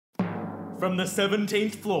From the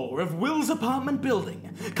 17th floor of Will's apartment building,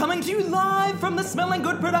 coming to you live from the Smelling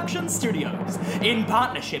Good Production Studios, in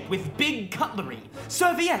partnership with Big Cutlery,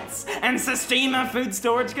 Serviettes, and Sistema Food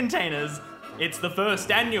Storage Containers, it's the first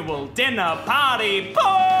annual Dinner Party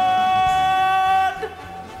Pod!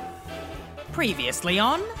 Previously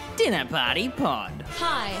on Dinner Party Pod.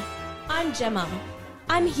 Hi, I'm Gemma.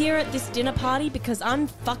 I'm here at this dinner party because I'm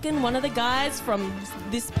fucking one of the guys from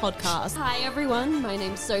this podcast. Hi everyone, my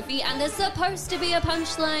name's Sophie, and there's supposed to be a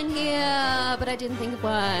punchline here, but I didn't think of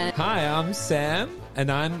one. Hi, I'm Sam,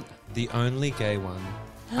 and I'm the only gay one.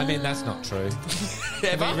 I mean, that's not true.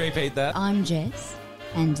 Can we repeat that? I'm Jess,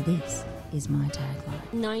 and this is my tagline.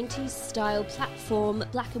 90s style platform,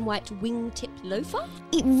 black and white wing-tipped loafer?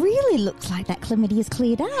 It really looks like that chlamydia's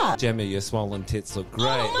cleared up. Gemma, your swollen tits look great.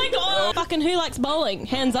 Oh my god! Fucking who likes bowling?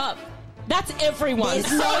 Hands up. That's everyone.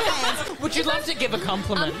 There's no hands. Would you love to give a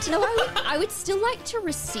compliment? No, I would still like to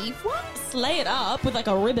receive one. Slay it up with like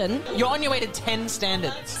a ribbon. You're on your way to 10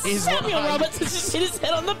 standards. Is what Samuel I- Roberts has just hit his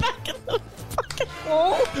head on the back of the fucking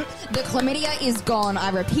wall. The chlamydia is gone.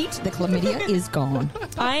 I repeat, the chlamydia is gone.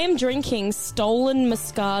 I am drinking stolen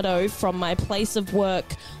Moscato from my place of work.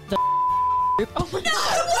 The oh my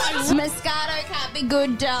god. Moscato can't be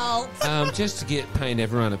good, doll. Just to paint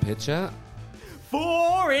everyone a picture.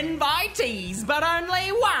 4 invitees, but only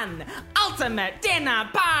one ultimate dinner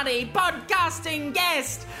party podcasting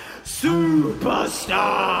guest, Superstar!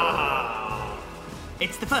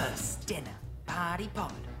 It's the first Dinner Party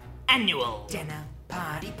Pod. Annual Dinner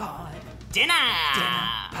Party Pod. Dinner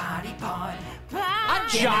Party Pod. A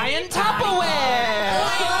giant Tupperware!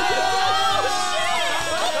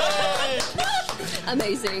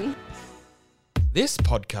 Amazing. This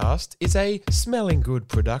podcast is a Smelling Good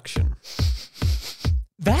production.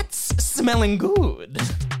 That's smelling good.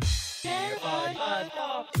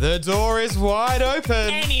 The door is wide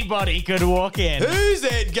open. Anybody could walk in. Who's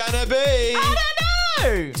it gonna be? I don't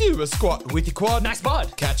know! Do a squat with your quad. Nice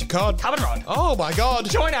bod. Catch a cod. Come and rod. Oh my god.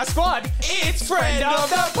 Join our squad. It's Friend of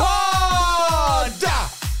the Pod!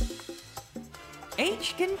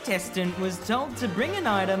 Each contestant was told to bring an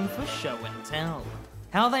item for show and tell.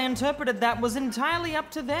 How they interpreted that was entirely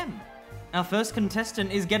up to them. Our first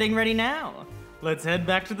contestant is getting ready now. Let's head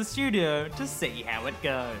back to the studio to see how it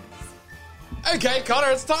goes. Okay, Connor,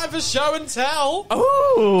 it's time for show and tell.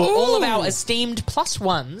 All of our esteemed plus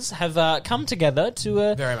ones have come together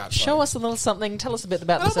to Very much show so. us a little something, tell us a bit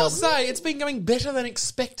about I must themselves. say, it's been going better than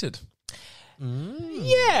expected.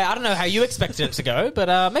 Yeah, I don't know how you expected it to go,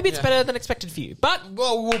 but maybe it's better than expected for you. But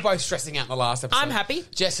Well, we were both stressing out in the last episode. I'm happy.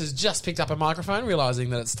 Jess has just picked up a microphone,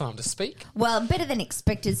 realising that it's time to speak. Well, better than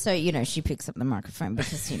expected, so, she picks up the microphone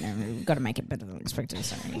because, we've got to make it better than expected,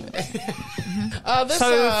 so... First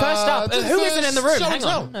up, who isn't in the room? show Hang and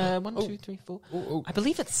on. tell. 1, 2, 3, 4. Ooh. I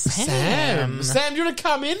believe it's Sam. Sam, do you want to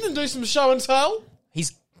come in and do some show and tell?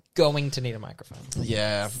 He's going to need a microphone.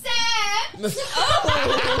 Yeah. Oh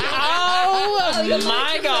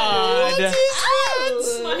my god!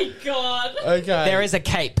 Oh my god. Okay. There is a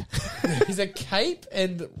cape. Is a cape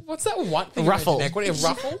and what's that white thing? Ruffle. around your neck? What is a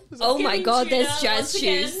ruffle? Oh my god, there's jazz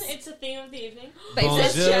shoes. It's a theme of the evening. Babe,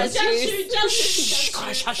 there's jazz shoes. Shh,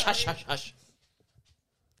 hush, hush, hush, hush, hush.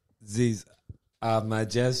 These are my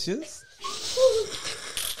gestures.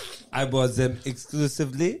 I bought them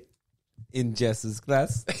exclusively in Jess's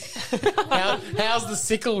class. How's the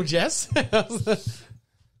sickle, Jess? How's the...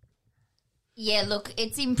 Yeah, look,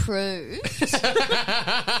 it's improved.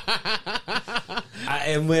 I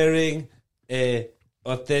am wearing a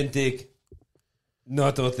authentic,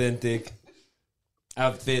 not authentic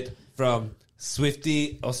outfit from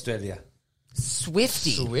Swifty, Australia.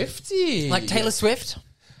 Swifty. Swifty. Like Taylor Swift.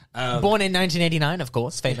 Born in 1989, of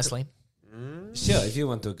course, famously. Sure, if you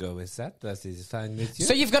want to go with that, that is fine with you.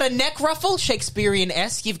 So you've got a neck ruffle,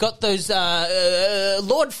 Shakespearean-esque. You've got those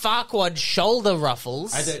Lord Farquaad shoulder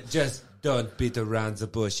ruffles. Don't beat around the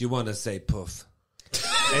bush. You want to say poof.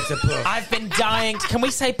 It's a poof. I've been dying. Can we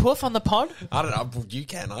say poof on the pod? I don't know. You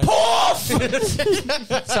can.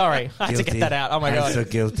 Sorry, I had to get that out. Oh my I'm god. so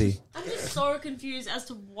guilty. I'm just so confused as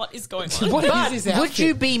to what is going on. What But is this would outfit?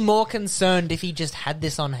 you be more concerned if he just had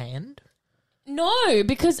this on hand? No,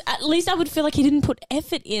 because at least I would feel like he didn't put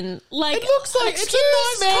effort in. Like, It looks like it's a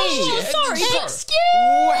nice costume.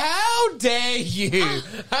 sorry. How dare you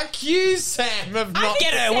accuse Sam of not...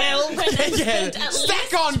 Get her, Will.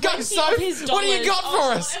 Stack on, go, Soap. What do you got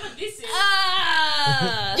for us?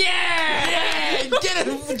 Yeah! Get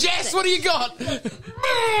it, Jess, what do you got?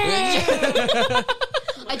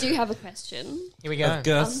 I do have a question. Here we go. Of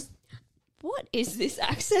course. What is this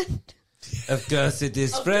accent? Of course, it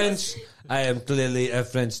is French. I am clearly a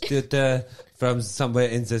French tutor From somewhere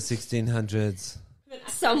in the 1600s.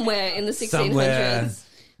 Somewhere in the 1600s. Somewhere.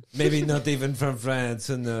 Maybe not even from France.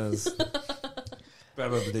 Who knows?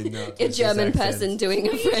 Probably not. A German person doing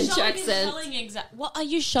a French accent. What are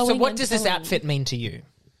you showing? So what and does this telling? outfit mean to you?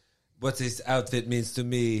 What this outfit means to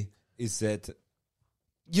me is that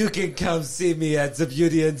you can come see me at the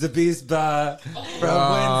Beauty and the Beast bar from Wednesday to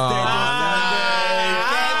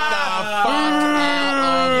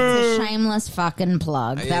Sunday. It's a shameless fucking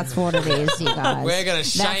plug. That's what it is, you guys. We're going to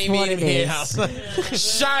shame what him it here.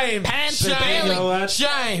 is. Shame. Pants But you know what?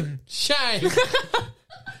 Shame. Shame.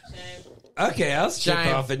 Okay, I'll strip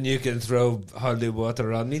Shame. off and you can throw holy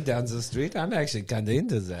water on me down the street. I'm actually kind of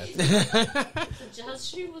into that. Jazz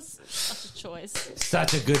shoe was such a choice.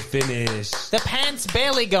 Such a good finish. The pants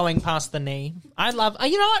barely going past the knee. I love...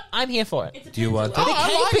 you know what? I'm here for it. Do you want it? The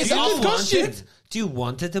cape is Do you awful. want it? Do you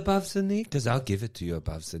want it above the knee? Because I'll give it to you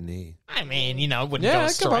above the knee. I mean, you know, it wouldn't go come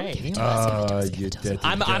on. astray. Oh, you dirty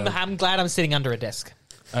I'm glad I'm sitting under a desk.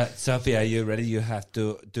 Sophie, are you ready? You have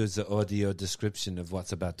to do the audio description of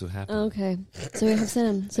what's about to happen. Okay, so we have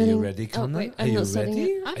Sam Are sitting. you ready, Connor? wait, Are I'm you not setting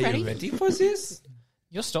ready? it. I'm Are ready. you ready for this?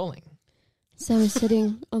 You're stalling. Sam is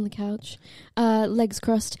sitting on the couch, legs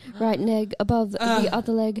crossed, right leg above the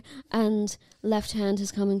other leg, and left hand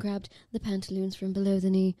has come and grabbed the pantaloons from below the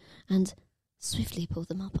knee and swiftly pulled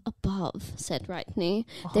them up above said right knee.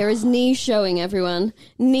 There is knee showing, everyone.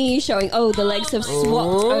 Knee showing. Oh, the legs have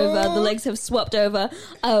swapped over. The legs have swapped over.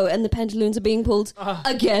 Oh, and the pantaloons are being pulled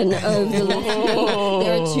again over the left knee.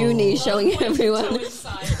 There are two knees showing, everyone.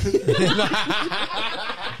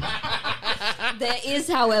 There is,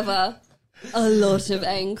 however, a lot of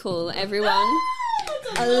ankle, everyone.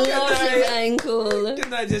 A lot of ankle.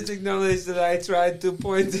 Can I just acknowledge that I tried to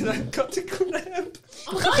point and I got a cramp?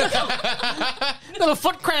 Little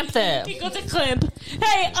foot cramp there. You got a clamp.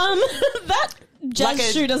 Hey, that jazz Like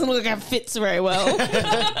a- shoe doesn't look like it fits very well.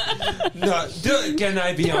 No, can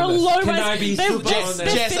I be They're honest? low Can rise- I be they're super just-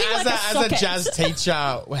 honest? Jess, fitting as, like a as a socket. jazz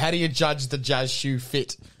teacher, how do you judge the jazz shoe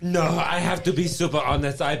fit? No, I have to be super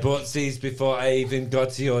honest. I bought these before I even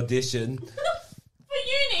got the audition. For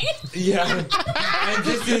uni. Yeah. And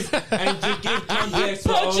this is, and to give context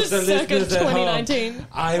for all Purchased the circa listeners at home, 2019.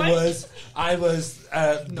 I was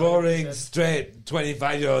a boring, straight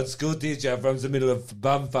 25-year-old school teacher from the middle of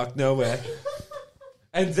bumfuck nowhere.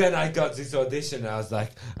 And then I got this audition. I was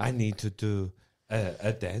like, I need to do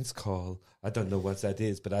a dance call. I don't know what that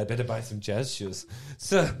is, but I better buy some jazz shoes.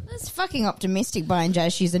 So That's fucking optimistic buying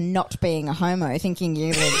jazz shoes and not being a homo, thinking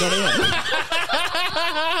you're going to get in. Because,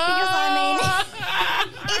 I mean,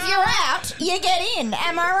 if you're out, you get in.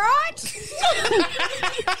 Am I right?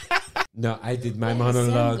 no, I did my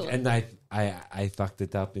monologue, and I fucked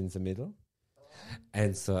it up in the middle.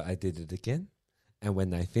 And so I did it again. And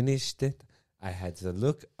when I finished it, I had the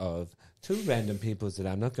look of two random people that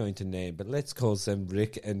I'm not going to name, but let's call them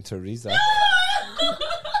Rick and Teresa.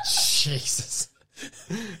 Jesus.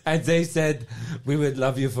 And they said, we would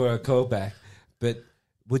love you for a callback, but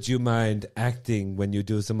would you mind acting when you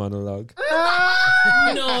do the monologue?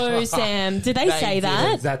 No, Sam. Did they say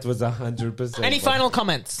that? That was 100%. Any final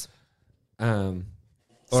comments? Au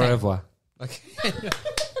revoir. Okay.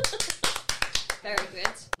 Very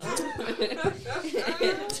good.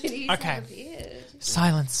 Okay.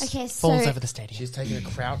 Silence Okay, falls so- over the stadium. She's taking a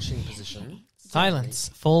crouching position. Silence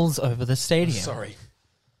falls over the stadium. Sorry,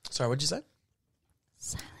 what'd you say?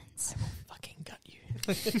 Silence. Fucking got you.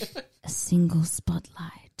 A single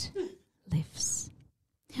spotlight lifts.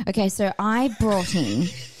 Okay, so I brought in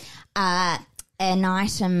an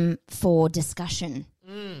item for discussion.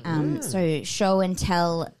 So show and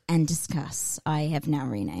tell and discuss. I have now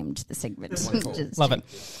renamed the segment. Love it.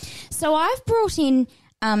 So I've brought in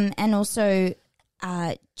and also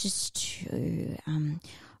just to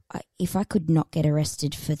if I could not get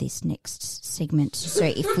arrested for this next segment. So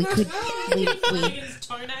if we could,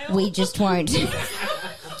 we just won't.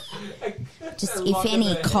 Just if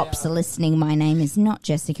any cops are listening, my name is not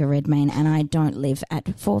Jessica Redmayne, and I don't live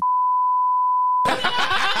at 4.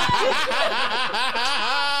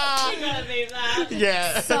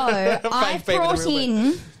 Yeah. So I've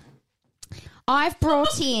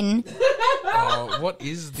brought in Oh, what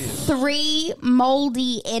is this? 3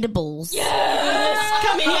 mouldy edibles.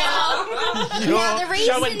 Coming out. Now the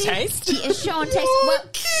reason Show and taste? Yeah, show and taste. Well,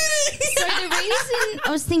 so the reason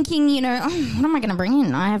I was thinking, what am I going to bring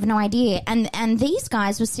in? I have no idea. And these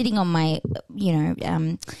guys were sitting on my,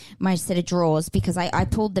 my set of drawers because I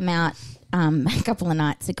pulled them out a couple of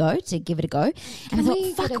nights ago to give it a go. And Can I thought,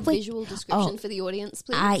 we get a visual description for the audience,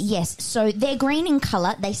 please? Yes. So they're green in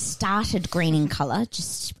colour. They started green in colour,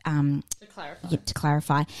 just to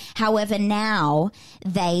clarify. However, now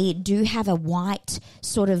they do have a white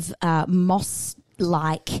sort of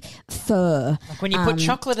moss-like fur. Like when you put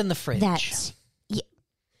chocolate in the fridge.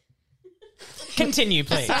 Continue,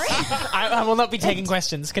 please. Sorry? I will not be taking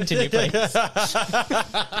questions. Continue, please. So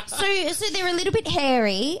they're a little bit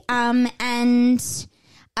hairy and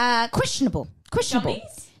questionable.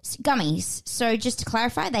 Gummies. So just to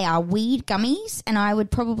clarify, they are weed gummies, and I would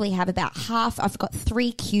probably have about half. I've got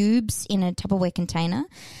 3 cubes in a Tupperware container,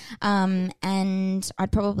 and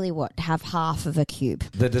I'd probably have half of a cube.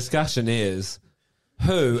 The discussion is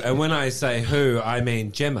who, and when I say who, I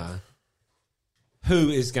mean Gemma. Who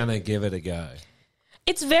is going to give it a go?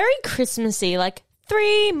 It's very Christmassy, like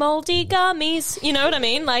 3 mouldy gummies. You know what I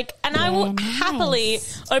mean? Like, and I will happily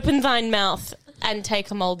open thine mouth and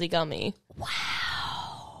take a mouldy gummy. Wow.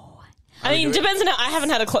 I mean, depends on I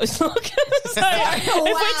haven't had a close look. So if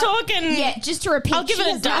we're talking, just to repeat, I'll give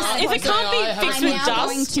it a dust. If it can't be fixed with I'm now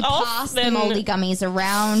going dust to off, pass then the mouldy gummies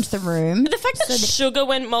around the room. the fact that sugar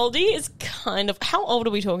went mouldy is kind of. How old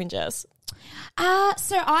are we talking, Jess?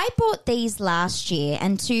 So I bought these last year,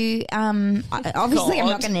 and obviously I'm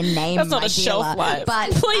not going to name That's not my a shelf dealer, life.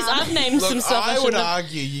 but Please, I've named some stuff. I would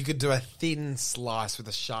argue you could do a thin slice with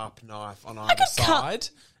a sharp knife on either side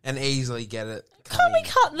and easily get it. Can't we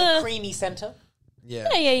cut the Creamy centre.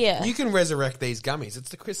 Yeah. Yeah. You can resurrect these gummies. It's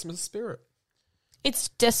the Christmas spirit. It's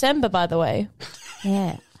December, by the way.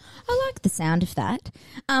 Yeah. I like the sound of that.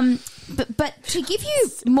 But to give you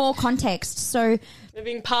more context, so They're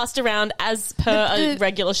being passed around as per a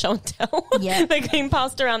regular show and tell. Yeah. They're being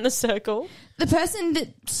passed around the circle. the person that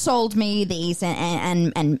sold me these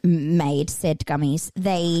and made said gummies,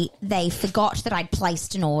 they forgot that I'd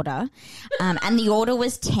placed an order, and the order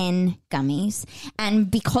was 10 gummies, and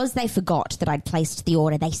because they forgot that I'd placed the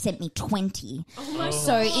order, they sent me 20.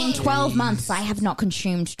 So in 12 months, I have not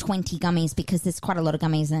consumed 20 gummies because there's quite a lot of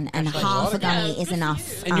gummies, and half a gummy is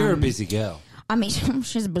enough. And you're a busy girl. I mean,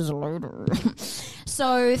 she's a busy loader.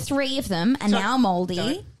 So 3 of them are now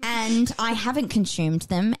mouldy, and I haven't consumed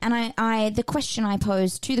them. And the question I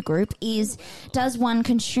pose to the group is, does one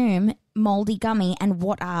consume mouldy gummy, and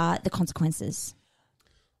what are the consequences?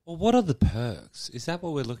 Well, what are the perks? Is that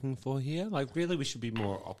what we're looking for here? Like, really, we should be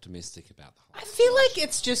more optimistic about the whole. I feel like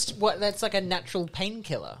it's just that's like a natural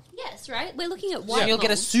painkiller. Yes, right? We're looking at white You'll get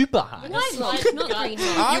a super high. White mold, not green mold.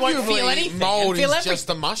 You won't feel Arguably, anything. mold Feel is just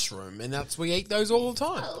a mushroom, and we eat those all the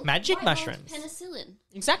time. Well, Magic white mold, mushrooms. Penicillin,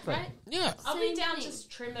 Exactly. right? Yeah. I'll Same be down, thing. just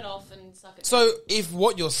trim it off and suck it. So, if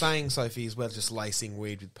what you're saying, Sophie, is we're just lacing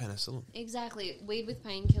weed with penicillin. Exactly. Weed with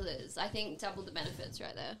painkillers. I think double the benefits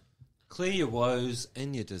right there. Clear your woes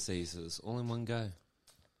and your diseases all in one go.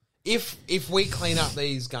 If we clean up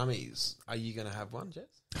these gummies, are you going to have one, Jess?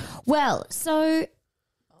 Well, so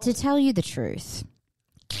to tell you the truth,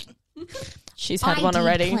 She's had I one did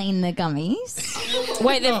already. clean the gummies.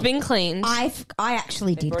 Wait, they've been cleaned. I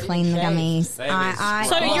actually did clean the gummies.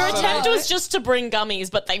 So your attempt was just to bring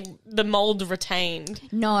gummies, but the mold retained.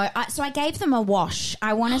 No, so I gave them a wash.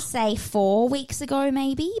 I want to say 4 weeks ago,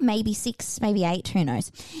 maybe 6, maybe 8, who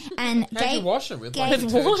knows. And How'd you wash them with? gave-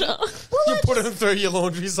 With water. You put them through your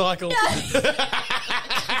laundry cycle.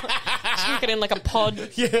 Chuck it in like a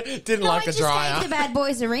pod. Yeah, didn't like I a just dryer. gave the bad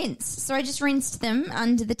boys a rinse. So I just rinsed them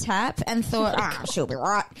under the tap and thought, she'll be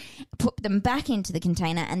right. Put them back into the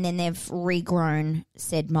container, and then they've regrown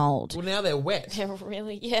said mold. Well, now they're wet. They're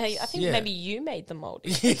really, yeah. I think Yeah. maybe you made them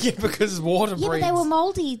moldy. Yeah, because water Yeah, breeds. but they were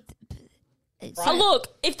moldy. Oh, look,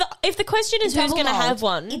 if the question is who's Double going to mold. have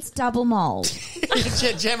one, It's double mold.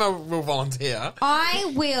 Gemma will volunteer.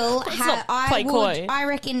 I will have. not play coy. I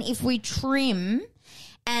reckon if we trim,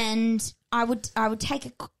 and I would take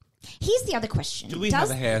a. Here's the other question: Do we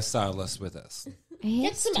have a hairstylist with us?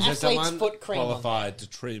 Get some Is there athlete's someone foot cream. qualified to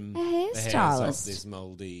trim the hairs hairstylist? off this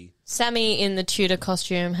mouldy? Sammy in the Tudor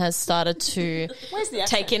costume has started to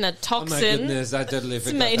take in a Oh my toxin. goodness, I totally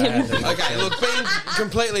forgot made that. him- Okay, look, being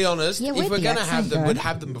completely honest, Yeah, if where'd we're the going to have accent them, go? we'd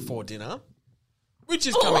have them before dinner, which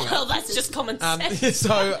is coming well, up. that's just common sense.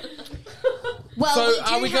 So, Well,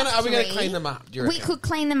 are we going to to clean them up? Do you We reckon? could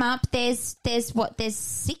clean them up. There's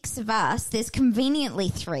 6 of us. There's conveniently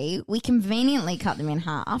 3. We conveniently cut them in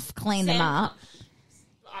half, clean them up.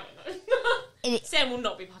 I don't know. Sam will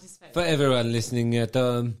not be participating. For everyone listening at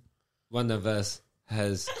home, one of us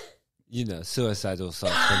has, suicidal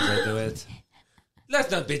thoughts when they do it.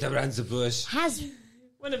 Let's not beat around the bush. Has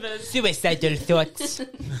One of those. Suicidal thoughts.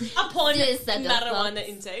 Upon Suicidal marijuana thoughts.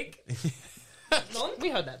 intake. No, we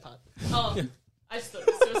heard that part. Oh, I just thought it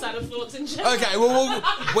was suicidal thoughts in general. Okay, well,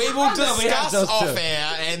 we will we have discuss those off too.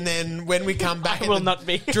 air, and then when we come back I will not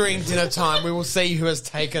be. during dinner time, we will see who has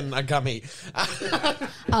taken a gummy.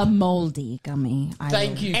 a mouldy gummy.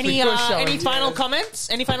 Thank you for Any your show. any final comments?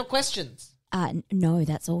 Any final questions? No,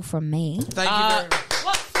 that's all from me. Thank you very much.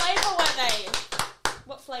 What flavour were they?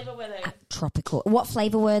 What flavour were they? Tropical. What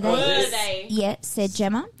flavour were they? Were they? Yeah, said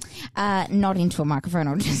Gemma. Not into a microphone,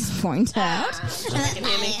 I'll just point out. You can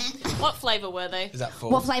hear me. What flavour were they? Is that full?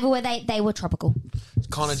 What flavour were they? They were tropical.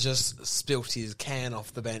 Connor just spilt his can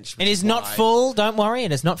off the bench. It is not full. Don't worry,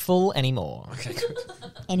 it is not full anymore. Okay, good.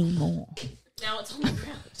 Anymore. Now it's on the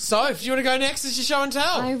ground. So, if you want to go next, it's your show and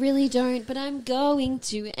tell. I really don't, but I'm going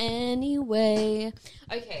to anyway.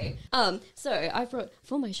 Okay. So I brought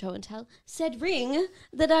for my show and tell said ring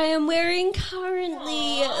that I am wearing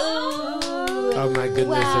currently. Ooh. Oh my goodness,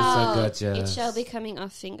 Wow. it's so gorgeous. It shall be coming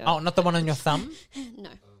off finger. Oh, not the one on your thumb? No.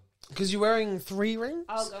 Because you're wearing 3 rings?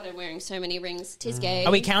 Oh god, I'm wearing so many rings. Tis gay.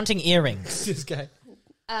 Are we counting earrings? Tis gay.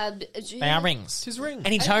 They are rings. Tis ring.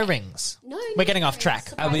 Any toe rings? No, We're getting off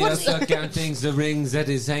track. Are we also counting the rings that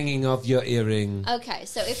is hanging off your earring? Okay,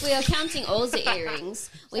 so if we are counting all the earrings,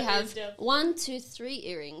 we have is dope. 1, 2, 3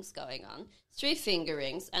 earrings going on, 3 finger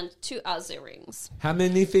rings, and 2 other rings. How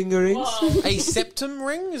many fingerings? A septum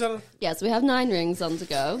ring? Is that a... Yes, we have 9 rings on to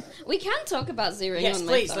go. We can talk about the ring Yes, on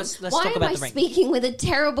please, my phone. let's Why talk am about I the ring. speaking with a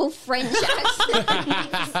terrible French accent?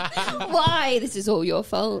 Why? This is all your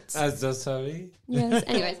fault. I'm so sorry. Yes.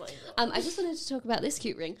 Anyways, I just wanted to talk about this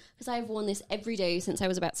cute ring because I've worn this every day since I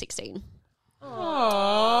was about 16. So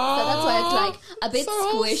that's why it's like a bit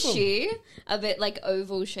squishy, a bit like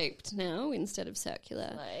oval shaped now instead of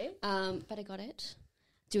circular. But I got it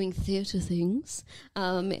doing theatre things.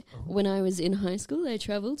 When I was in high school, I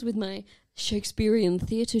travelled with my Shakespearean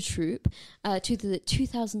theatre troupe to the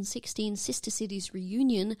 2016 Sister Cities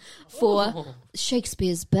reunion for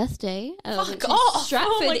Shakespeare's birthday. Fuck off! Stratford,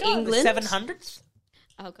 Oh my God. England. 700s?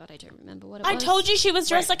 Oh god, I don't remember what it I was. told you she was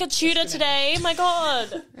dressed like a tutor today. My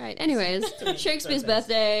God. Right. Anyways, Shakespeare's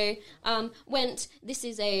birthday. This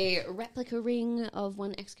is a replica ring of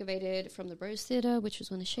one excavated from the Rose Theatre, which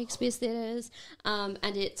was one of Shakespeare's theatres, and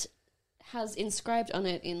it has inscribed on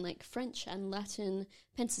it in like French and Latin,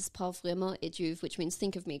 "Penses pas vraiment et Dieu," which means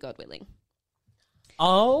 "think of me, God willing."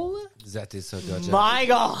 Oh That is so gorgeous. my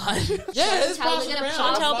God. Yes, Chantal, pass it around.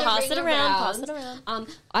 Chantal, the pass ring it around, pass it around.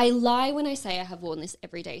 I lie when I say I have worn this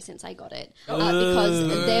every day since I got it, because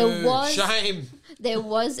there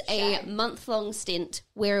was a month-long stint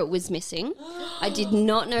where it was missing. I did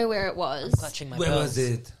not know where it was. Clutching my Where pearls. was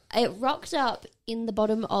it? It rocked up in the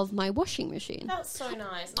bottom of my washing machine. That's so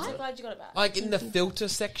nice. I'm so glad you got it back. Like in the filter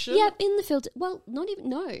section? Yep, in the filter. Well, not even.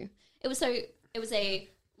 No, it was a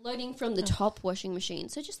loading from the top washing machine,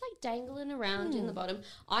 so just like dangling around in the bottom.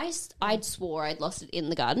 I'd swore I'd lost it in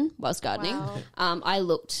the garden whilst gardening. Wow. I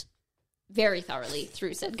looked very thoroughly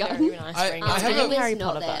through said garden. Very nice I ring. have and a- it was Harry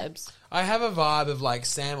not Potter there. vibes. I have a vibe of like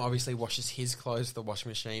Sam obviously washes his clothes to the washing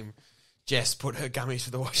machine. Jess put her gummies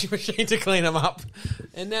through the washing machine to clean them up.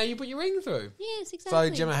 And now you put your ring through. Yes, exactly.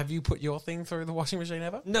 So, Gemma, have you put your thing through the washing machine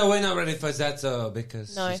ever? No, we're not ready for that, so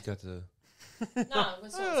because No. she's got to. No, it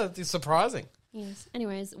was Oh, it's surprising. Yes.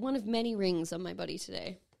 Anyways, one of many rings on my body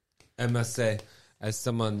today. I must say, as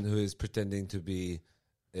someone who is pretending to be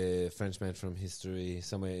a Frenchman from history,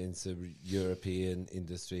 somewhere in the European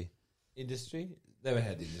industry, never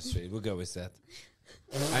had industry. We'll go with that.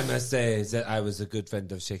 I must say that I was a good friend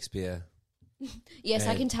of Shakespeare. Yes,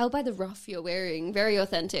 I And- can tell by the ruff you're wearing. Very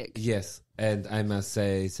authentic. Yes, and I must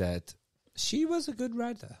say that she was a good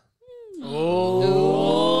writer.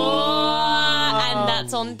 And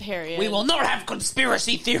that's on period. We will not have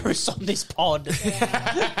conspiracy theorists on this pod.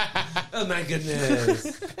 Oh my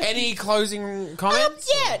goodness! Any closing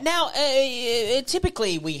comments? Yeah, now,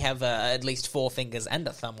 typically we have at least 4 fingers and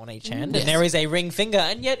a thumb on each hand, Yes. and there is a ring finger,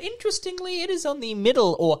 and yet, interestingly, it is on the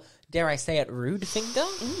middle, or dare I say it, rude finger?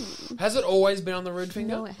 Has it always been on the rude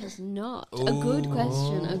finger? No, it has not. A good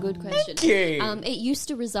question. A good question. Thank you. It used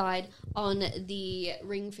to reside on the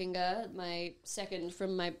ring finger, my second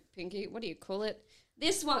from my pinky. What do you call it?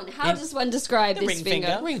 This one. How does one describe the this ring finger?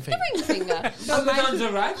 finger. Ring finger. The ring finger. No, but on the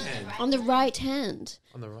right hand. On the right hand.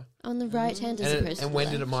 On the right. On the right hand as opposed to And the when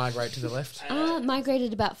left. did it migrate to the left?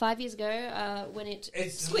 Migrated about 5 years ago when it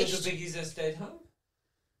It's squished. little piggies that stayed home.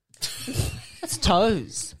 That's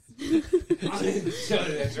toes.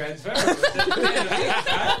 Surely they're transferable.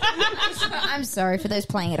 I'm sorry for those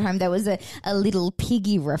playing at home. There was a little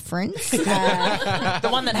piggy reference. The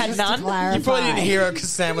one that had none. You probably didn't hear it because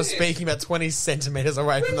Sam was speaking about 20 centimetres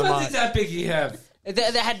away from the What mic. did that piggy have?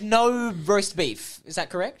 They had no roast beef. Is that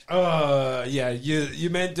correct? Yeah, you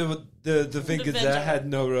meant the fingers veggie. that had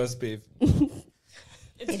no roast beef.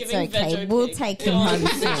 It's giving okay. veggie We'll pig. take them home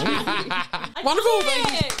soon. Wonderful.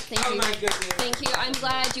 Thank you. goodness. Thank you. I'm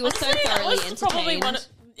glad you were so Honestly, that thoroughly was probably entertained.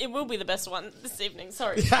 it will be the best one this evening.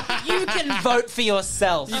 Sorry. You can vote for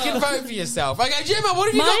yourself. You can vote for yourself. Okay, Gemma,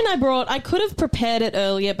 what have you Mine I could have prepared it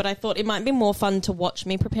earlier, but I thought it might be more fun to watch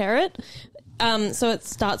me prepare it. So it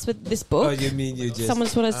starts with this book. Oh, you mean you just... Someone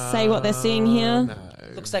just want to say what they're seeing here? No.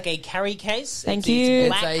 Looks like a carry case. Thank It's you.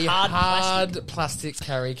 black, It's a hard hard plastic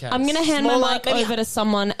carry case. I'm going to hand Smaller, my mic maybe- over to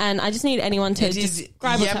someone, and I just need anyone to It is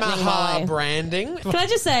describe what's happening while Yamaha I... branding. Can I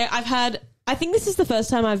just say, I think this is the first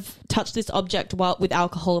time I've touched this object with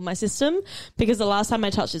alcohol in my system, because the last time I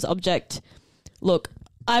touched this object, look,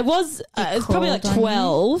 I was it was probably like crawled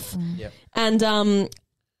on 12, Yep. and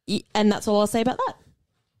that's all I'll say about that.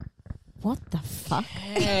 What the fuck?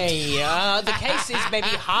 Hey, the case is maybe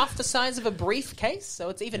half the size of a briefcase, so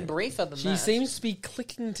it's even briefer than She that. seems to be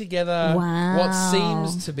clicking together Wow. what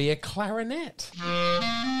seems to be a clarinet. Oh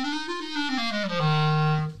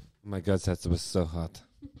my God, that was so hot.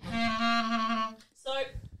 So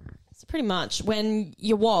pretty much, when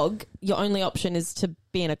you WOG, your only option is to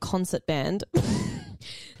be in a concert band.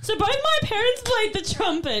 So both my parents played the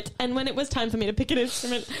trumpet, and when it was time for me to pick an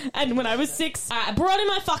instrument, and when I was 6, I brought in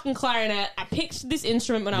my fucking clarinet. I picked this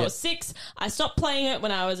instrument when I was 6. I stopped playing it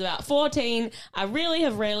when I was about 14. I really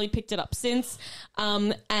have rarely picked it up since.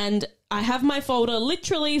 And I have my folder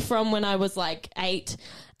literally from when I was like 8,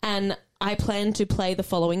 and I plan to play the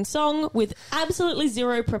following song with absolutely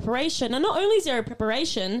zero preparation. And not only zero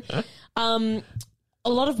preparation, a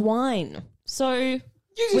lot of wine. So You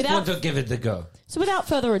just want to give it the go. so without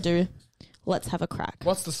further ado, let's have a crack.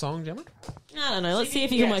 What's the song, Gemma? I don't know. Let's see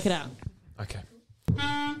if you can work it out. Okay.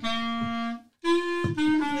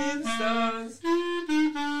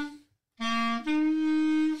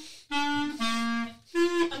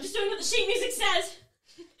 I'm just doing what the sheet music says.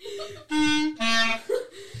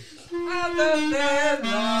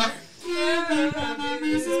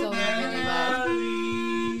 This is going really well.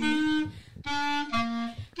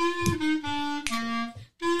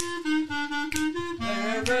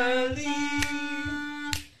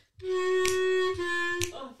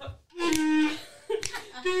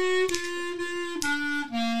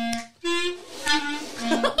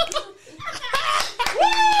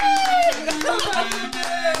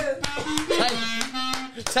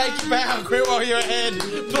 Take your bow, quit while you're ahead.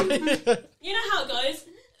 You know how it goes.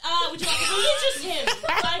 Would you like to just him?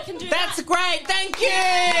 I can do That's that. great, thank you!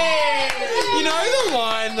 You know the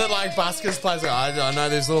line that like buskers plays? I know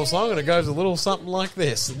this little song and it goes a little something like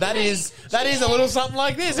this. That is a little something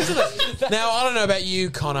like this, isn't it? Now I don't know about you,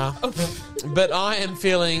 Connor, but I am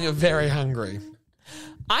feeling very hungry.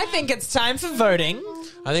 I think it's time for voting.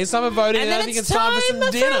 I think it's time for voting, and I think it's time for some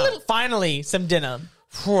dinner. Finally, some dinner.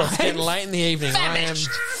 It's getting late in the evening. I am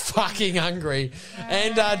fucking hungry.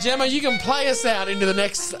 And Gemma, you can play us out into the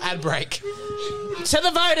next ad break. To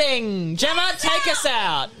the voting! Gemma, take us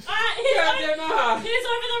out! Alright, here's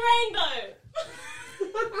over the rainbow.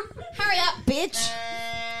 Hurry up, bitch.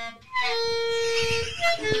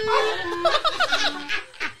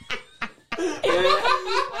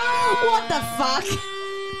 What the fuck?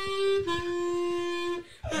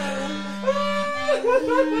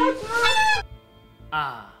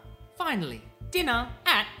 Finally, dinner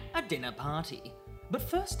at a dinner party. But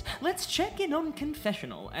first, let's check in on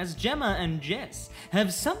confessional, as Gemma and Jess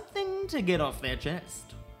have something to get off their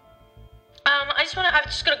chest. I've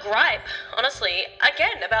just got a gripe, honestly,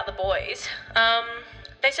 again, about the boys.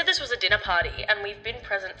 They said this was a dinner party, and we've been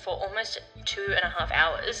present for almost 2.5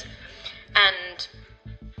 hours, and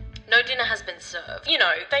no dinner has been served. You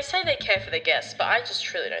know, they say they care for their guests, but I just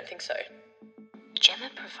truly don't think so. Gemma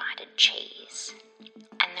provided cheese,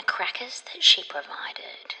 and the crackers that she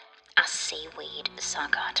provided are seaweed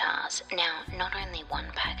sargatars. Now, not only 1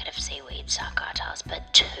 packet of seaweed sargatars,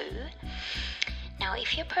 but 2. Now,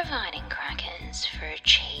 if you're providing crackers for a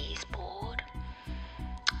cheese board,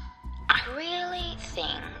 I really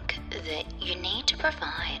think that you need to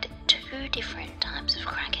provide 2 different types of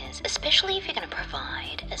crackers, especially if you're going to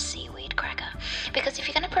provide a seaweed cracker. Because if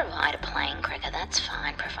you're going to provide a plain cracker, that's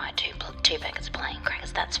fine. Provide two packets of plain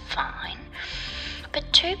crackers, that's fine. But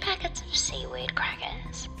 2 packets of seaweed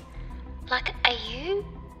crackers? Like, are you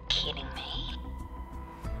kidding me?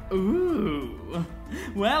 Ooh.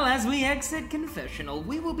 Well, as we exit confessional,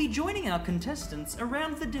 we will be joining our contestants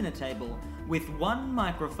around the dinner table with one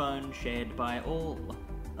microphone shared by all.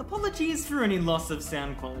 Apologies for any loss of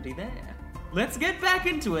sound quality there. Let's get back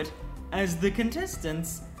into it as the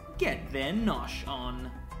contestants get their nosh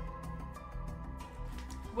on.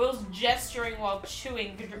 Will's gesturing while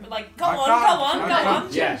chewing. Like, go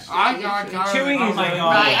on. Yes. Chewing is my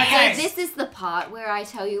God. Right, Okay. so this is the part where I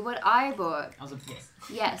tell you what I bought. Yes.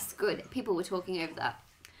 Yes, good. People were talking over that.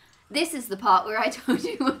 This is the part where I told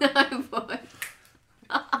you what I bought.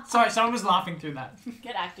 Sorry, someone was laughing through that.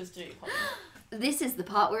 Get actors to do. This is the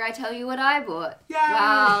part where I tell you what I bought. Yay!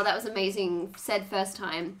 Wow, that was amazing. Said first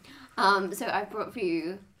time. So I brought for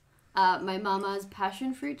you my mama's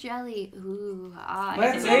passion fruit jelly. Ooh,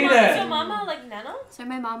 Let's Is eat your it. mama like Nana? So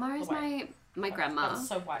my mama is Oh, my grandma. That's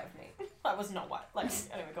so white of me. That was not white. Like,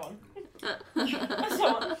 anyway, go on.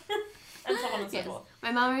 And so on and so Yes. forth.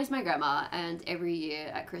 My mama is my grandma, and every year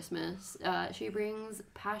at Christmas, she brings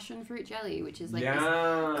passion fruit jelly, which is like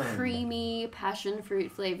this creamy passion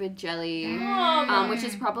fruit flavored jelly, which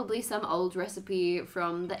is probably some old recipe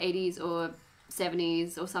from the 80s or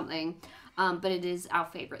 70s or something. But it is our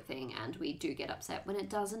favorite thing, and we do get upset when it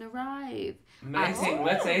doesn't arrive. Amazing.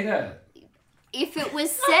 Let's eat it. If it was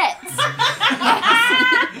set, yes,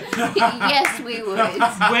 yes, we would.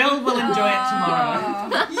 Will enjoy it tomorrow.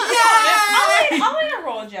 I want a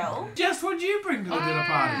raw gel. Jess, what did you bring to the dinner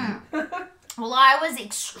party? Well, I was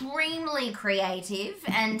extremely creative,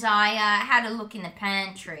 and I had a look in the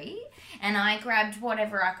pantry, and I grabbed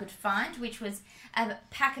whatever I could find, which was a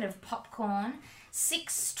packet of popcorn,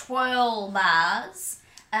 6 twirl bars,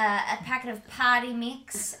 a packet of party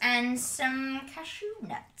mix, and some cashew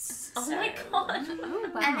nuts. Oh my god.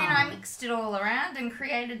 Oh, wow. And then I mixed it all around and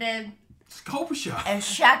created a Sculpture.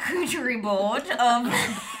 charcuterie board of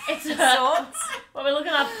It's sorts. What we're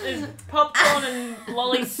looking up is popcorn and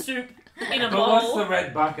lolly soup in a But bowl. what's the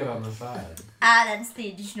red bucket on the side? That's the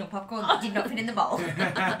additional popcorn that did not fit in the bowl.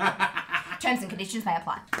 Terms and conditions may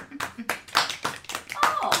apply.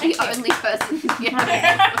 Oh, The only person.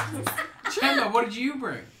 Yeah. Gemma, what did you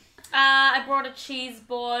bring? I brought a cheese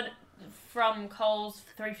board from Coles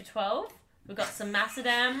 3 for $12. We've got some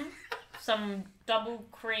macadam, some double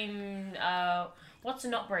cream, what's a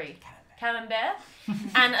not brie? Camembert.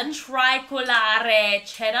 And a tricolore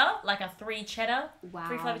cheddar, like a 3 cheddar, Wow.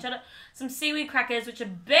 3 flavour cheddar. Some seaweed crackers, which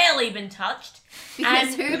have barely been touched.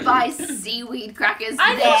 Because And- who buys seaweed crackers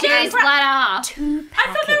I for thought their they were cheese platter? 2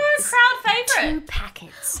 I thought they were a crowd favourite.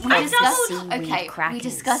 packets. We I discussed, doubled- okay, we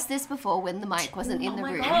discussed this before when the mic wasn't in Oh the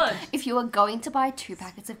my room. God. If you are going to buy 2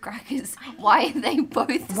 packets of crackers, why are they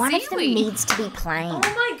both One of them seaweed? needs to be plain. Oh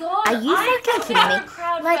my god. Are you I fucking thought they kidding were me? a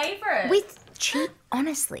crowd Like, favourite. with cheese,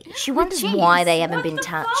 honestly, she wonders why they haven't What been the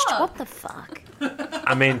touched. fuck? What the fuck?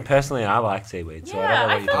 I mean, personally, I like seaweed, so Yeah,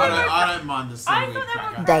 I I don't know thought what they you were- do. I don't mind the I seaweed thought they were-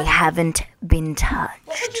 cracker. They haven't been touched.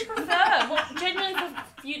 What would you prefer? What, genuinely for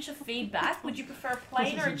future feedback, would you prefer a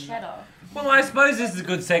plain or a cheddar? Well, I suppose this is a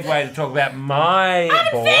good segue to talk about my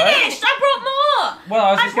board. Finished! I brought more! Well,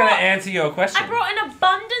 I was I just going to brought- answer your question. I brought an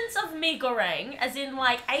abundance of mee goreng, as in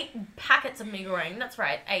like 8 packets of mee goreng. That's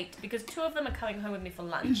right, 8, because 2 of them are coming home with me for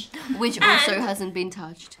lunch. Which And- also hasn't been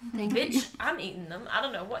touched. Thank you. Bitch, I'm eating them. I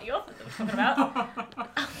don't know what you're talking about.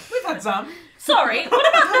 We've had some. Sorry, what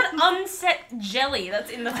about that unset jelly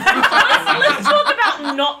that's in the let's talk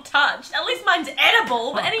about not touched. At least mine's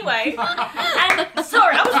edible, but anyway. And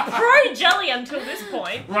sorry, I was pro jelly until this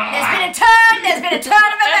point. There's been a turn. There's been a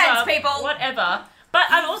turn of events, Whatever, people. Whatever. But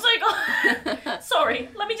I've also got... Sorry,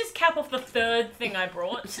 let me just cap off the third thing I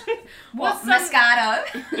brought. What? Was some- Moscato.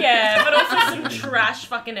 Yeah, but also some trash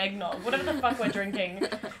fucking eggnog. Whatever the fuck we're drinking.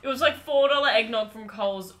 It was like $4 eggnog from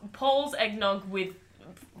Coles. Paul's eggnog with...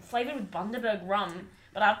 flavoured with Bundaberg rum.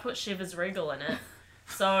 But I've put Shivers Regal in it.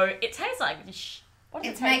 So it tastes like... What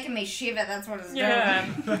does It's it taste? making me shiver. That's what it's doing. Yeah.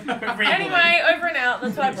 Anyway, over and out.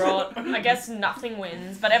 That's what I brought. I guess nothing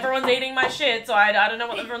wins, but everyone's eating my shit, so I don't know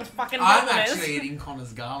what everyone's fucking I'm problem is. actually eating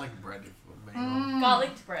Connor's garlic bread. If we're being honest.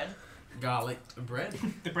 Garlic bread. Garlic bread.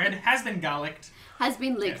 The bread has been garlicked. Has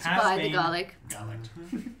been licked It has by the been garlic. Garlicked.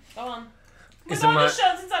 Go on. Is We're it going my- to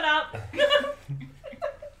shirts inside out.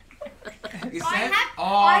 Is I Sam? have- Oh,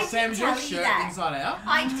 I did Sam's your tell you shirt that. inside out.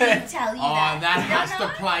 I did tell you Oh, that. that No, has no.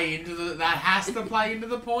 to play into the. That has to play into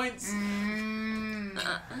the points. So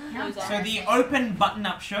the open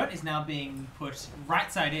button-up shirt is now being put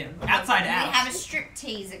right side in, outside We out. have a strip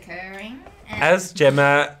tease occurring. And As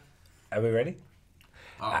Gemma... Are we ready?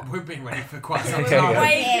 Oh, we've been ready for quite some Okay, time.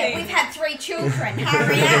 yeah. yeah, we've had 3 children.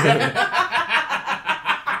 Hurry up.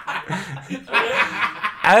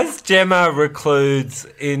 As Gemma recludes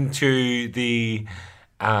into the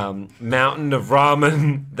mountain of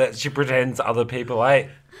ramen that she pretends other people ate.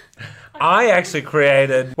 I actually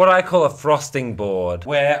created what I call a frosting board,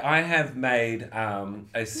 where I have made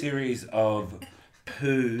a series of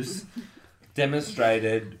poos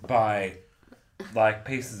demonstrated by like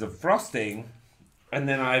pieces of frosting, and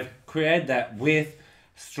then I've created that with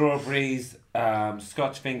strawberries,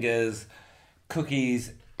 Scotch fingers,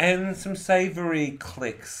 cookies, and some savoury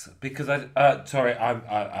clicks. Because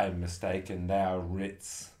I'm mistaken. They are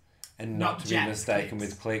Ritz, and not to be mistaken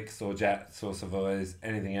with clicks or Jats or Savoys.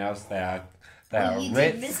 Anything else? They are you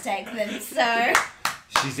Ritz. did mistake them, so...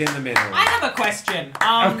 She's in the middle. I have a question.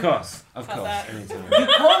 Of course. Anytime. You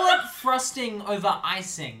call it frosting over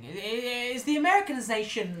icing. Is the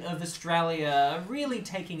Americanization of Australia really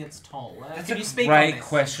taking its toll? Can you speak on Great this?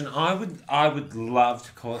 question. I would love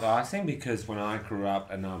to call it icing, because when I grew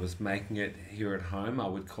up and I was making it here at home, I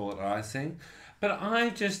would call it icing. But I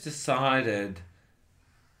just decided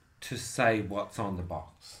to say what's on the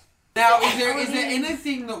box. Now, is there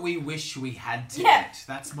anything that we wish we had to eat?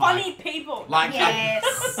 That's my... Funny people. Like Yes.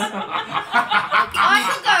 I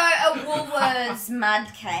could go a Woolworths mud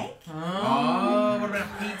cake. Oh, what about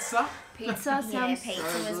pizza? Pizza sounds pizza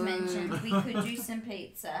was mentioned. We could do some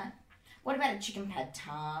pizza. What about a chicken pad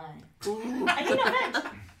thai? Do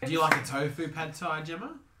you like a tofu pad thai,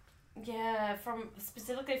 Gemma? Yeah,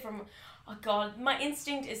 specifically from. Oh God, my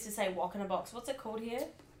instinct is to say wok in a box. What's it called here?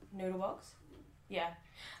 Noodle box. Yeah,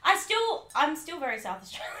 I'm still very South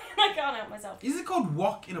Australian. I can't help myself. Is it called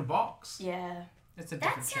wok in a box? Yeah. It's a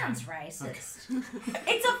That different sounds racist.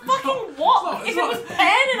 It's a fucking wok. If it was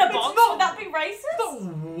pan in a box, would that be racist? It's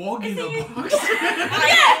not wok in a box.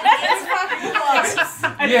 It's fucking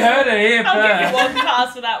close. You heard it here I'll give you first. one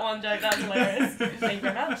pass for that one joke. That's hilarious. Thank you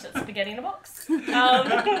very much. That's spaghetti in a box.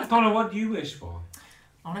 Connor, what do you wish for?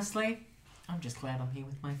 Honestly, I'm just glad I'm here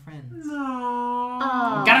with my friends. No.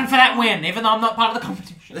 I'm gunning for that win, even though I'm not part of the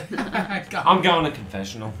competition. I'm going to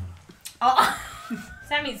confessional.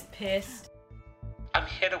 Sammy's pissed. I'm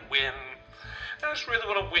here to win. I just really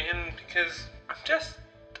want to win because I just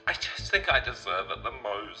think I deserve it the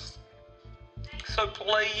most. So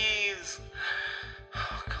please.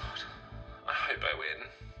 Oh God. I hope I win.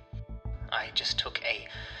 I just took a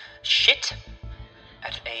shit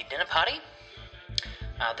at a dinner party.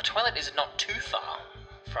 The toilet is not too far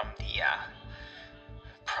from the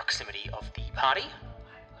proximity of the party.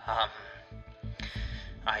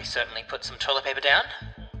 I certainly put some toilet paper down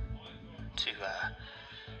to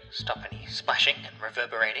stop any splashing and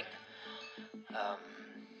reverberating.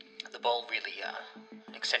 The bowl really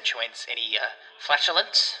accentuates any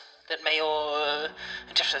flatulence that may or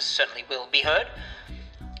just certainly will be heard.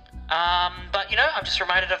 But, I'm just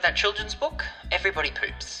reminded of that children's book, Everybody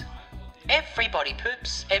Poops. Everybody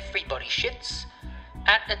poops, everybody shits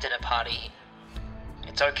at a dinner party.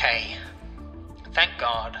 It's okay. Thank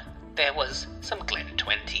God there was some Glen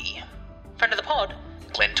 20. Friend of the pod,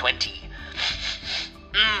 Glen 20.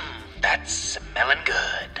 That's smelling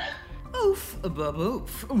good. Oof, bub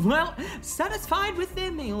oof. Well, satisfied with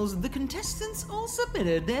their meals, the contestants all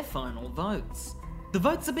submitted their final votes. The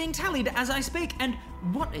votes are being tallied as I speak, and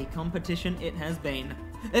what a competition it has been.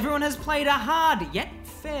 Everyone has played a hard yet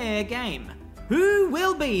fair game. Who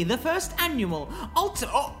will be the first annual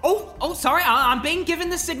sorry, I'm being given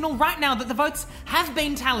the signal right now that the votes have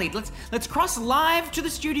been tallied. Let's cross live to the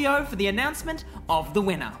studio for the announcement of the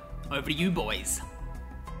winner. Over to you, boys.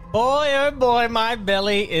 Boy, oh boy, my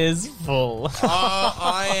belly is full.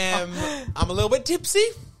 I'm a little bit tipsy.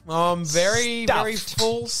 I'm very, Stuffed. very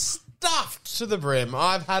full, stuffed to the brim.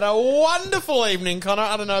 I've had a wonderful evening, Connor.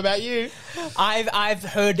 I don't know about you. I've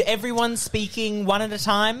heard everyone speaking one at a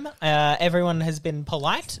time. Everyone has been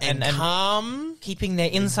polite And calm. keeping their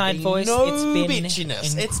inside voice. No It's been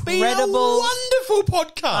bitchiness. incredible. It's been a wonderful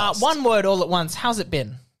podcast. One word all at once. How's it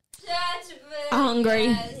been?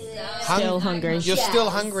 Hungry. Still hungry. You're still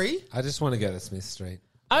hungry? I just want to go to Smith Street.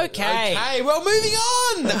 Okay. Okay, well, moving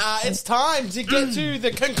on. It's time to get to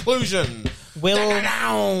the conclusion. Will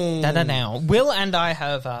and I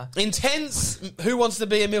have Intense Who Wants to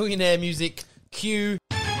Be a Millionaire music cue.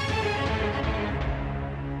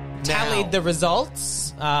 tallied the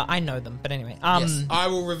results. I know them, but anyway. Yes, I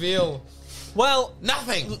will reveal Well,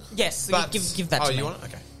 nothing. yes. But- Give that to me. you want it?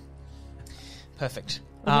 Okay. Perfect.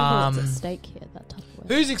 What's at stake here? That type of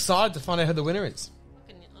way. Who's excited to find out who the winner is?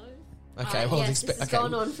 Okay, well, yes, this has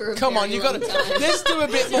gone on for a Come on, very you got to. long time. Let's do a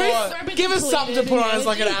bit more. Give us something to put on as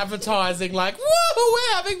like an advertising, like, woo,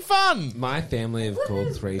 we're having fun. My family have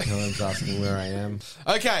called 3 times asking where I am.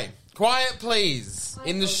 Okay, quiet, please,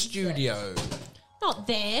 in the studio. Not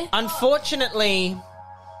there. Unfortunately,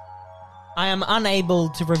 I am unable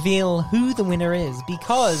to reveal who the winner is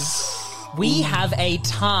because we have a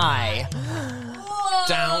tie.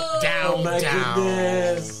 Down.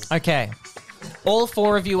 Goodness. Okay. All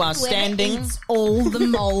 4 of you are standing. Whoever eats all the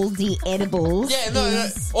mouldy edibles. Yeah, no.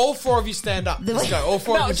 All 4 of you stand up. Let's go. All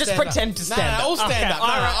 4 of you just stand pretend up. to stand No, all stand Okay, up. No, all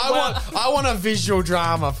right, I want a visual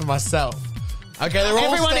drama for myself. Okay, they're all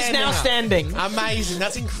Everyone is standing now up. standing. Amazing.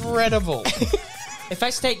 That's incredible. If I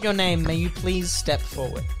state your name, may you please step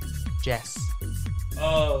forward? Jess.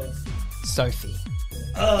 Oh. Sophie.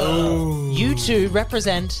 You two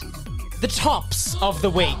represent the tops of the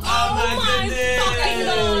week. Oh my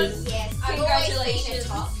goodness. Yes, Congratulations.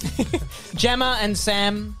 Gemma and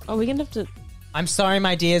Sam, Are we gonna have to? I'm sorry,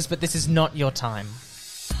 my dears, but this is not your time.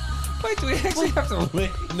 Wait, do we actually have to lick?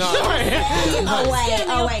 No.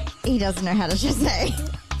 Oh wait. He doesn't know how to just say.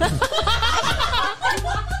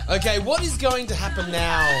 Okay, what is going to happen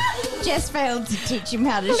now? Jess failed to teach him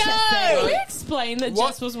how to just Can we say. explain that What?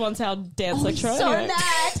 Jess was once our dance lecturer? So Anyway.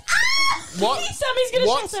 mad. What? Sammy's gonna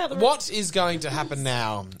shout out the room. What is going to happen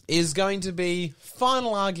now is going to be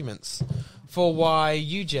final arguments for why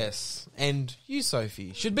you, Jess, and you,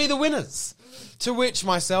 Sophie, should be the winners. To which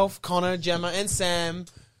myself, Connor, Gemma, and Sam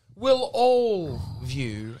will all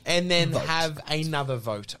view and then have another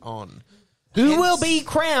vote on. Who will be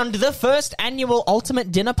crowned the first annual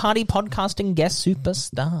Ultimate Dinner Party Podcasting Guest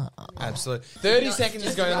Superstar? Absolutely. 30 seconds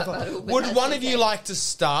is going on. Would one of you like to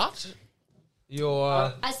start?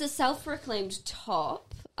 Your As the self-proclaimed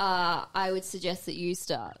top, I would suggest that you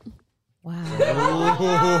start. Okay.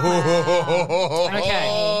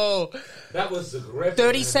 That was the grip.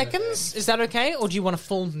 30 seconds? Is that okay? Or do you want a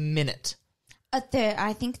full minute? I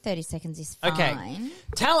think 30 seconds is fine. Okay.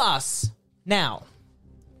 Tell us now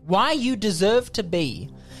why you deserve to be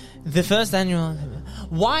the first annual...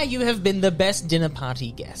 Why you have been the best dinner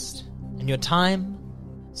party guest. And your time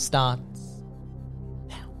starts...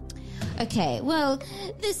 Okay, well,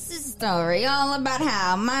 this is a story all about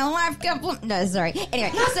how my life got... No, sorry.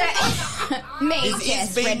 Anyway, so... me, Is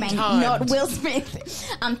Jess, being Redmayne, timed. not Will Smith.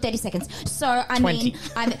 30 seconds. So, I 20. mean,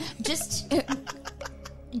 I'm just...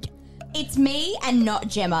 it's me and not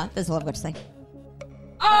Gemma. That's all I've got to say.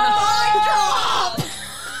 Oh,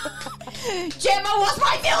 Gemma was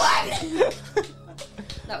my villain!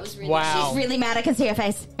 That was really Wow. She's really mad. I can see her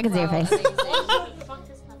face. I can see her face.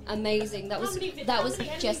 amazing. That was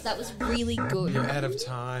Jess. That was really good. You're out of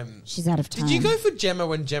time. She's out of time. Did you go for Gemma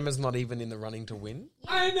when Gemma's not even in the running to win?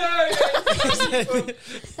 I know.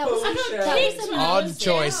 That was Odd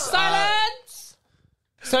choice. Silence!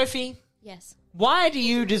 Sophie, yes. why do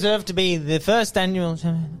you deserve to be the first annual...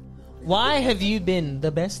 Why have you been the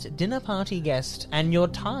best dinner party guest and your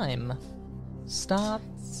time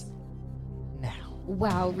starts now?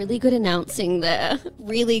 Wow, really good announcing there.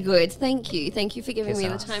 Really good. Thank you. Thank you for giving me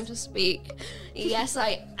the ass. time to speak. Yes,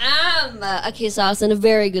 I am a kiss ass and a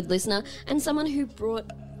very good listener and someone who brought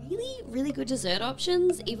really, really good dessert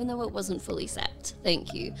options even though it wasn't fully set.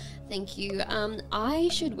 Thank you. Thank you. I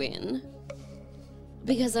should win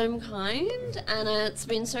because I'm kind and it's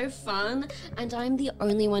been so fun and I'm the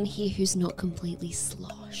only one here who's not completely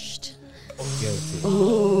sloshed. Now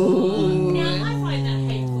I find that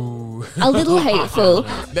hateful. A little hateful. No,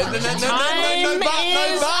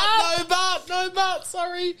 but,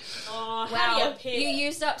 sorry. Oh, how Wow, do you you pick?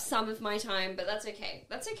 used up some of my time, but that's okay.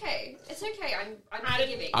 That's okay. It's okay. I'm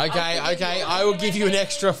forgiving. Okay, I will give you an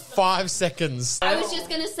extra 5 seconds. I was just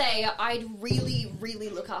gonna say I'd really, really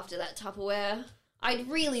look after that Tupperware. I'd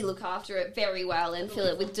really look after it very well and fill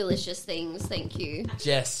it with delicious things. Thank you.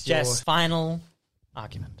 Jess, Jess, final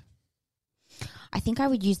argument. I think I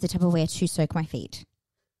would use the Tupperware to soak my feet.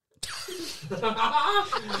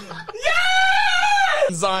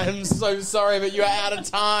 I am so sorry, but you are out of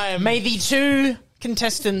time. May the 2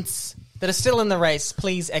 contestants that are still in the race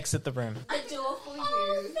please exit the room. The door for you.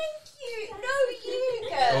 you. No, you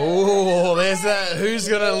go. Oh, there's a who's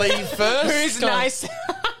gonna leave first? Who's nice?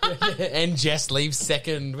 And Jess leaves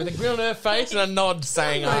second with a grin on her face and a nod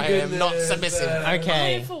saying, "I am not submissive."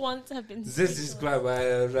 Okay. I for once have been. This is quite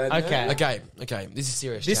right now. Okay. Okay. This is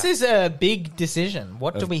serious. This chat. is a big decision.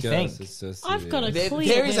 What do Of we course, think? it's so I've got a serious.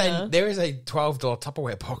 clear winner. there is a $12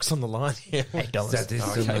 Tupperware box on the line here. $8. That is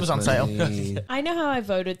so Okay. much It was on sale. money. I know how I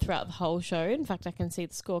voted throughout the whole show. In fact, I can see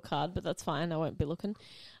the scorecard, but that's fine. I won't be looking.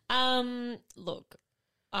 Look,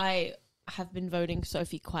 I have been voting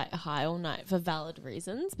Sophie quite high all night for valid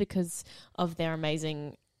reasons because of their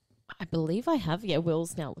amazing... I believe I have. Yeah,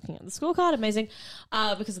 Will's now looking at the scorecard. Amazing.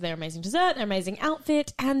 Because of their amazing dessert, their amazing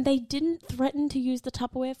outfit, and they didn't threaten to use the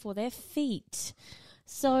Tupperware for their feet.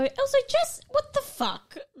 So, also, Jess, what the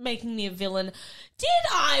fuck? Making me a villain. Did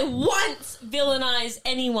I once villainize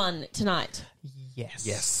anyone tonight? Yes.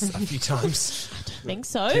 Yes, a few times. I don't think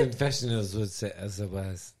so. Confessionals would say as it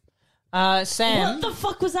was. Sam. What the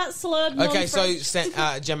fuck was that slurred Okay, so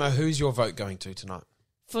non-French? Gemma, who's your vote going to tonight?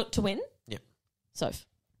 To win? Yeah. Soph.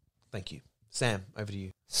 Thank you. Sam, over to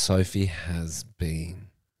you. Sophie has been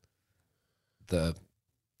the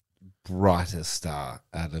brightest star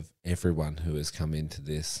out of everyone who has come into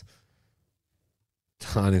this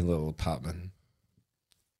tiny little apartment.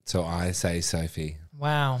 So I say Sophie.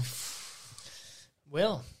 Wow.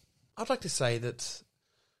 Will. I'd like to say that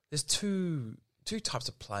there's two types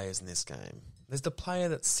of players in this game. There's the player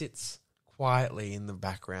that sits quietly in the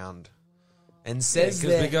background and says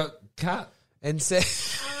Because we got cut. and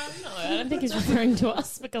says No, I don't think he's referring to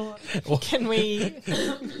us, but go on. Can we...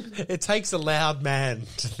 it takes a loud man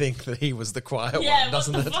to think that he was the quiet one, Yeah, what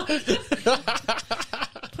doesn't the it?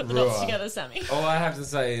 fuck? Put the dots together, Sammy. All I have to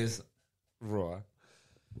say is raw.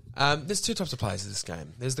 There's two types of players in this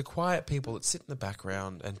game. There's the quiet people that sit in the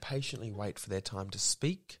background and patiently wait for their time to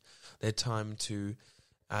speak, their time to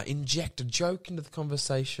inject a joke into the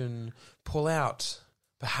conversation, pull out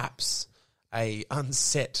perhaps a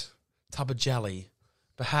unset tub of jelly,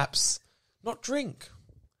 perhaps not drink,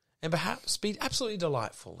 and perhaps be absolutely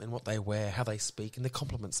delightful in what they wear, how they speak, and the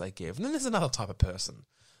compliments they give. And then there's another type of person.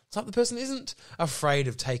 The type of person isn't afraid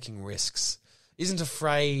of taking risks, isn't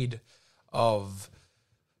afraid of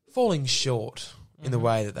falling short in the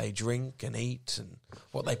way that they drink and eat and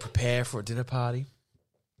what they prepare for a dinner party.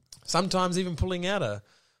 Sometimes even pulling out a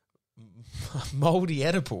mouldy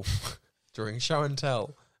edible during show and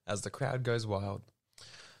tell as the crowd goes wild.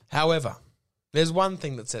 However, there's one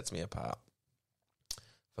thing that sets me apart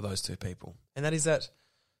for those two people, and that is that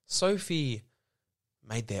Sophie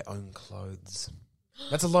made their own clothes.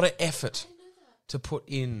 That's a lot of effort to put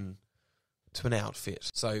in to an outfit.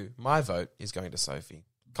 So my vote is going to Sophie.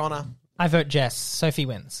 Connor? I vote Jess. Sophie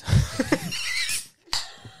wins.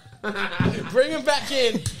 Bring him back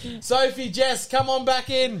in. Sophie, Jess, come on back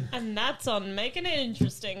in. And that's on making it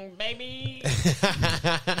interesting, baby.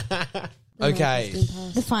 Okay.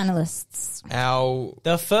 The finalists.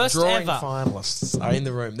 The first drawing ever finalists are in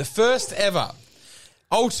the room. The first ever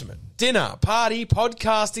ultimate dinner party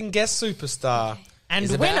podcasting guest superstar And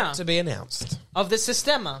is winner about to be announced. of the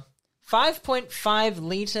Sistema 5.5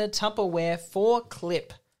 litre Tupperware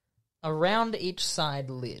 4-clip around each side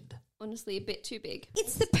lid. Honestly, a bit too big.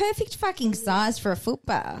 It's the perfect fucking size for a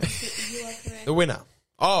footbar. The winner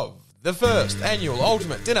of the first annual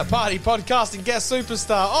Ultimate Dinner Party Podcasting Guest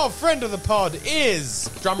Superstar of Friend of the Pod is...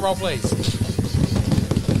 Drum roll, please.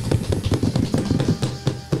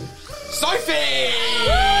 Sophie!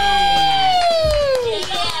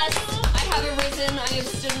 Yes, I have arisen. I have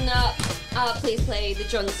stood up. Please play the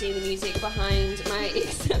John Cena music behind my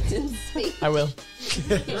acceptance speech. I will.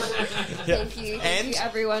 Thank you,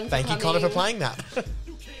 everyone. Thank you, Connor, for playing that.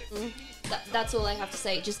 That's all I have to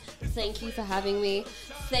say. Just thank you for having me.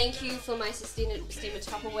 Thank you for my steamer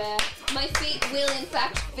Tupperware. My feet will, in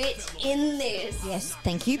fact, fit in this. Yes,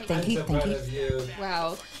 thank you, thank you, thank you.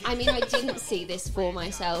 Wow. I mean, I didn't see this for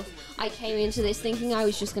myself. I came into this thinking I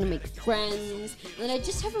was just going to make friends and I'd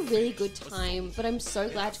just have a really good time. But I'm so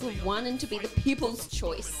glad to have won and to be the people's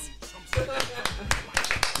choice.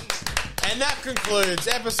 And that concludes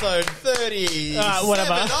episode 30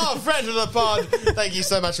 whatever. of Friend of the Pod. Thank you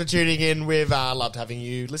so much for tuning in. We've loved having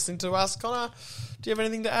you listening to us. Connor, do you have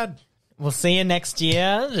anything to add? We'll see you next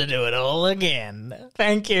year to do it all again.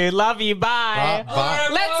 Thank you. Love you. Bye. Bye.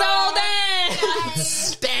 Let's all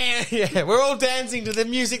dance. Yeah, we're all dancing to the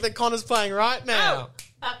music that Connor's playing right now.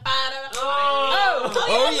 Oh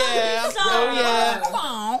yeah.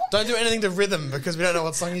 Don't do anything to rhythm because we don't know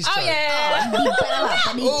what song he's playing.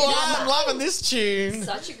 Oh, I'm loving this tune.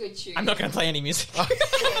 Such a good tune. I'm not going to play any music. Oh,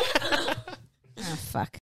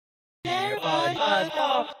 fuck.